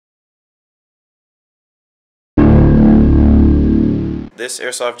This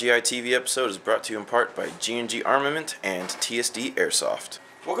Airsoft GI TV episode is brought to you in part by G&G Armament and TSD Airsoft.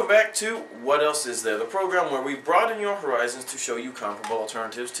 Welcome back to What Else Is There, the program where we broaden your horizons to show you comparable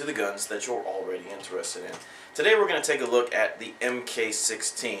alternatives to the guns that you're already interested in. Today we're going to take a look at the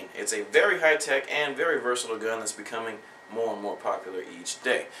MK16. It's a very high-tech and very versatile gun that's becoming more and more popular each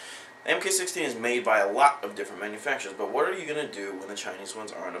day. The MK16 is made by a lot of different manufacturers, but what are you going to do when the Chinese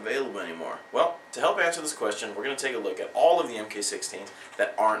ones aren't available anymore? Well, to help answer this question, we're going to take a look at all of the MK16s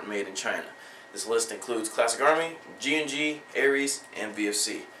that aren't made in China. This list includes Classic Army, G&G, Ares, and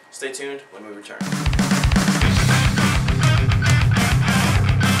VFC. Stay tuned when we return.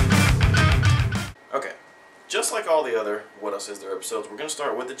 Okay, just like all the other What Else Is There episodes, we're going to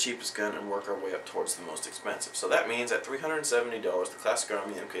start with the cheapest gun and work our way up towards the most expensive. So that means at $370, the Classic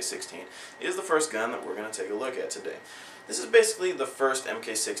Army MK16 is the first gun that we're going to take a look at today. This is basically the first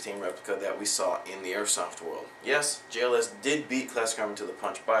MK16 replica that we saw in the Airsoft world. Yes, JLS did beat Classic Army to the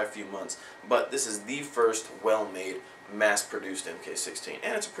punch by a few months, but this is the first well-made, mass-produced MK16,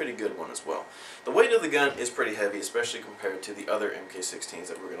 and it's a pretty good one as well. The weight of the gun is pretty heavy, especially compared to the other MK16s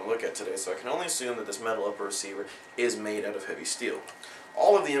that we're going to look at today, so I can only assume that this metal upper receiver is made out of heavy steel.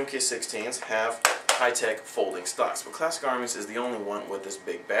 All of the MK16s have high-tech folding stocks, but Classic Army's is the only one with this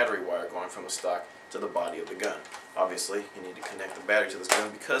big battery wire going from the stock to the body of the gun. Obviously, you need to connect the battery to this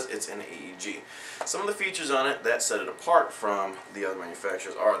gun because it's an AEG. Some of the features on it that set it apart from the other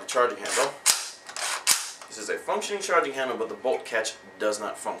manufacturers are the charging handle. This is a functioning charging handle, but the bolt catch does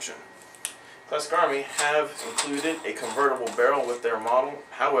not function. Classic Army have included a convertible barrel with their model.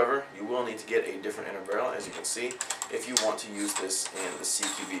 However, you will need to get a different inner barrel, as you can see, if you want to use this in the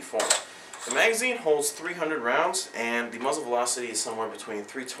CQB form. The magazine holds 300 rounds, and the muzzle velocity is somewhere between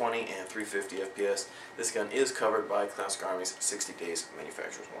 320 and 350 FPS. This gun is covered by Classic Army's 60 days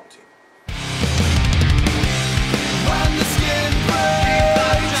manufacturer's warranty. When the skin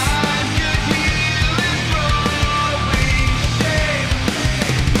breaks,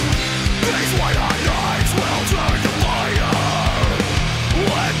 these white-hot eyes will turn to fire.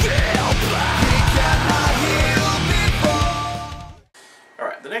 Let heal back.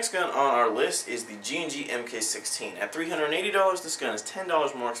 Alright, the next gun on our list is the G&G MK16. At $380, this gun is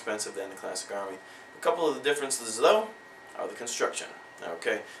 $10 more expensive than the Classic Army. A couple of the differences, though, are the construction.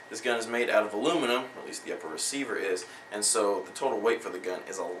 Okay, this gun is made out of aluminum, or at least the upper receiver is, and so the total weight for the gun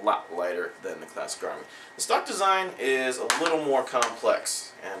is a lot lighter than the Classic Army. The stock design is a little more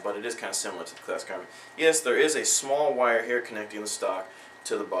complex, but it is kind of similar to the Classic Army. Yes, there is a small wire here connecting the stock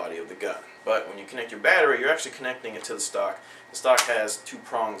to the body of the gun, but when you connect your battery, you're actually connecting it to the stock. The stock has two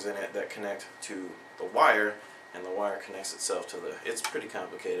prongs in it that connect to the wire, and the wire connects itself to the... It's pretty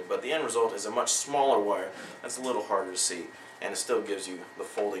complicated, but the end result is a much smaller wire that's a little harder to see, and it still gives you the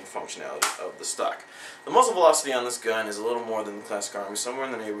folding functionality of the stock. The muzzle velocity on this gun is a little more than the Classic Army, somewhere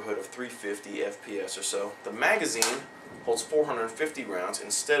in the neighborhood of 350 FPS or so. The magazine holds 450 rounds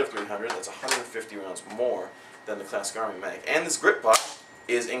instead of 300. That's 150 rounds more than the Classic Army mag. And this grip pod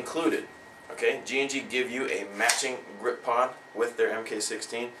is included. Okay, G&G give you a matching grip pod with their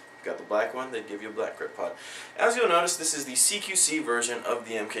MK16. You've got the black one, they give you a black grip pod. As you'll notice, this is the CQC version of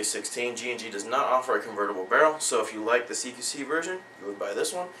the MK16. G&G does not offer a convertible barrel, so if you like the CQC version, you would buy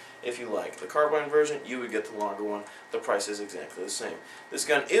this one. If you like the carbine version, you would get the longer one. The price is exactly the same. This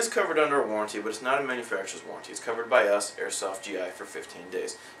gun is covered under a warranty, but it's not a manufacturer's warranty. It's covered by us, Airsoft GI, for 15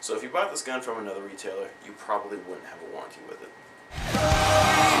 days. So if you bought this gun from another retailer, you probably wouldn't have a warranty with it.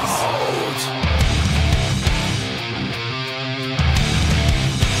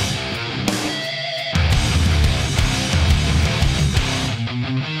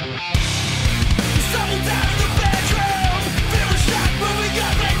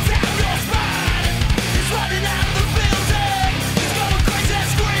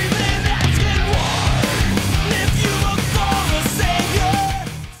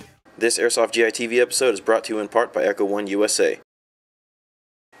 This Airsoft GI TV episode is brought to you in part by Echo One USA.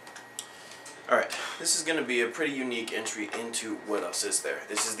 Alright, this is going to be a pretty unique entry into What Else Is There.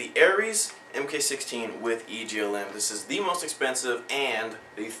 This is the Ares MK16 with EGLM. This is the most expensive and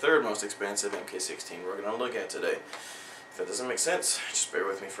the third most expensive MK16 we're going to look at today. If that doesn't make sense, just bear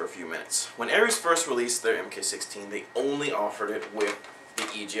with me for a few minutes. When Ares first released their MK16, they only offered it with the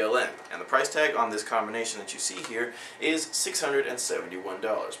EGLM, and the price tag on this combination that you see here is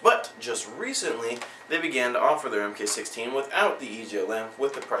 $671. But just recently, they began to offer their MK16 without the EGLM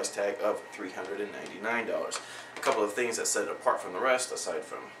with the price tag of $399. A couple of things that set it apart from the rest, aside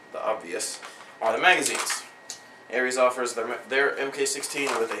from the obvious, are the magazines. Ares offers their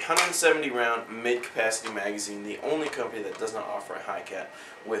MK16 with a 170 round mid-capacity magazine, the only company that does not offer a high cap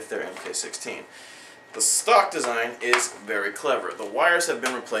with their MK16. The stock design is very clever. The wires have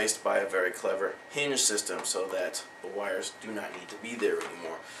been replaced by a very clever hinge system so that the wires do not need to be there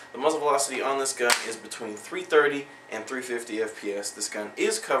anymore. The muzzle velocity on this gun is between 330 and 350 FPS. This gun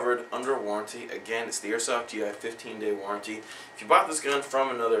is covered under warranty. Again, it's the Airsoft GI 15-day warranty. If you bought this gun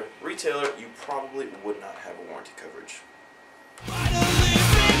from another retailer, you probably would not have a warranty coverage.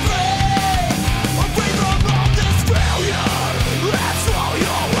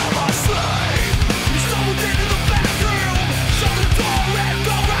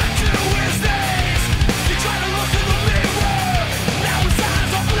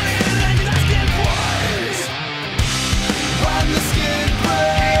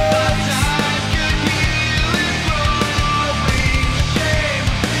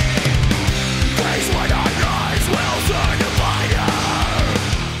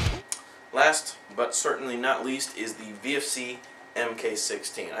 Last, but certainly not least, is the VFC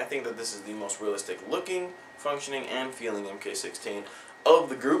MK16. I think that this is the most realistic looking, functioning, and feeling MK16 of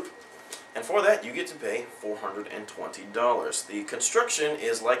the group. And for that, you get to pay $420. The construction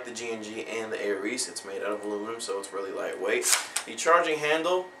is like the G&G and the AEG. It's made out of aluminum, so it's really lightweight. The charging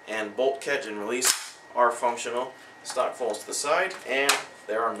handle and bolt catch and release are functional. The stock falls to the side, and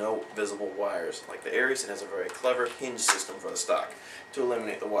there are no visible wires. Like the AEG, it has a very clever hinge system for the stock to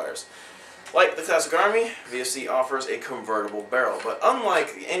eliminate the wires. Like the Classic Army, VFC offers a convertible barrel, but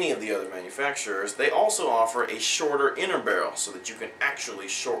unlike any of the other manufacturers, they also offer a shorter inner barrel so that you can actually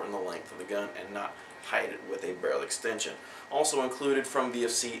shorten the length of the gun and not hide it with a barrel extension. Also included from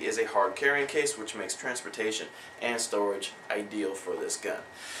VFC is a hard carrying case, which makes transportation and storage ideal for this gun.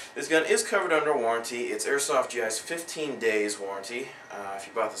 This gun is covered under warranty. It's Airsoft GI's 15 days warranty. If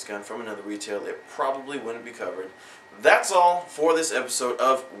you bought this gun from another retailer, it probably wouldn't be covered. That's all for this episode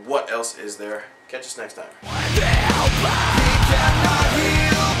of What Else Is There? Catch us next time.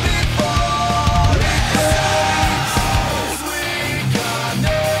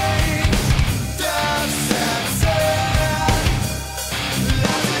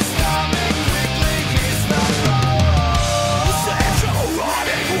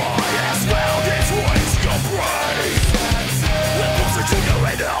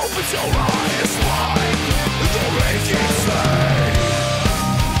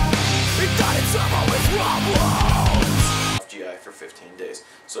 GI for 15 days.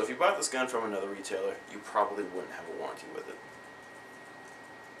 So if you bought this gun from another retailer, you probably wouldn't have a warranty with it.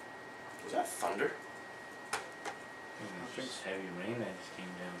 Was that thunder? It's heavy rain that just came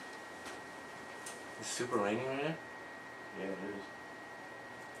down. It's super raining right now? Yeah, it is.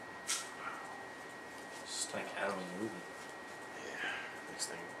 It's just like out of a movie. Yeah, next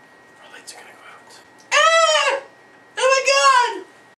thing, our lights are gonna go out.